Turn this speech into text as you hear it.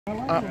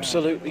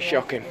Absolutely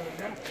shocking.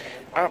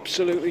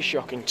 Absolutely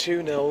shocking.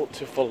 2-0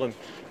 to Fulham,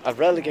 a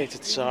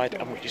relegated side,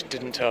 and we just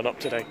didn't turn up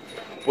today.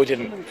 We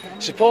didn't.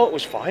 Support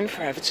was fine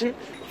for Everton.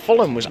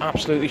 Fulham was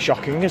absolutely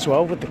shocking as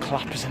well with the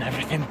clappers and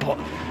everything, but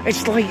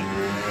it's like,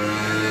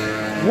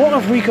 what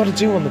have we got to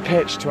do on the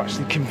pitch to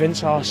actually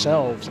convince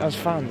ourselves as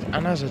fans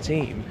and as a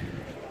team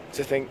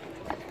to think,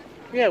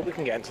 yeah, we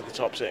can get into the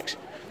top six?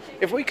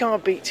 If we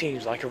can't beat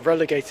teams like a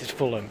relegated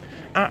Fulham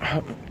at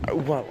home,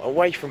 well,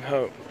 away from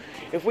home,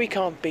 if we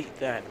can't beat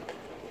them,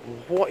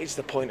 what is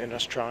the point in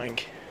us trying?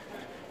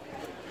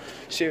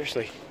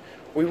 Seriously,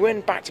 we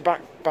win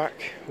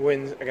back-to-back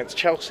wins against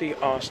Chelsea,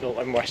 Arsenal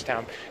and West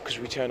Ham because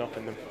we turn up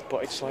in them.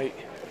 But it's like,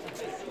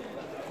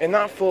 in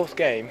that fourth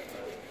game,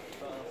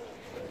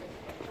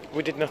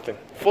 we did nothing.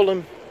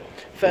 Fulham,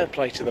 fair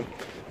play to them.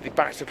 They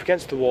backed up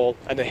against the wall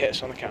and they hit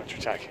us on the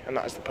counter-attack, and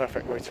that is the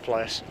perfect way to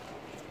play us.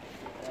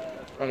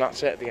 And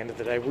that's it at the end of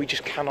the day. We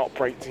just cannot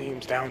break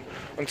teams down.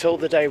 Until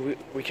the day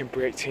we can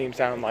break teams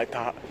down like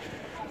that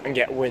and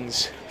get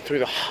wins through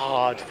the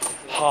hard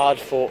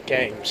fought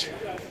games,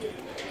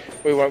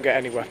 we won't get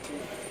anywhere.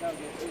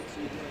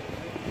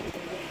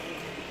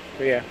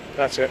 But yeah,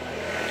 that's it.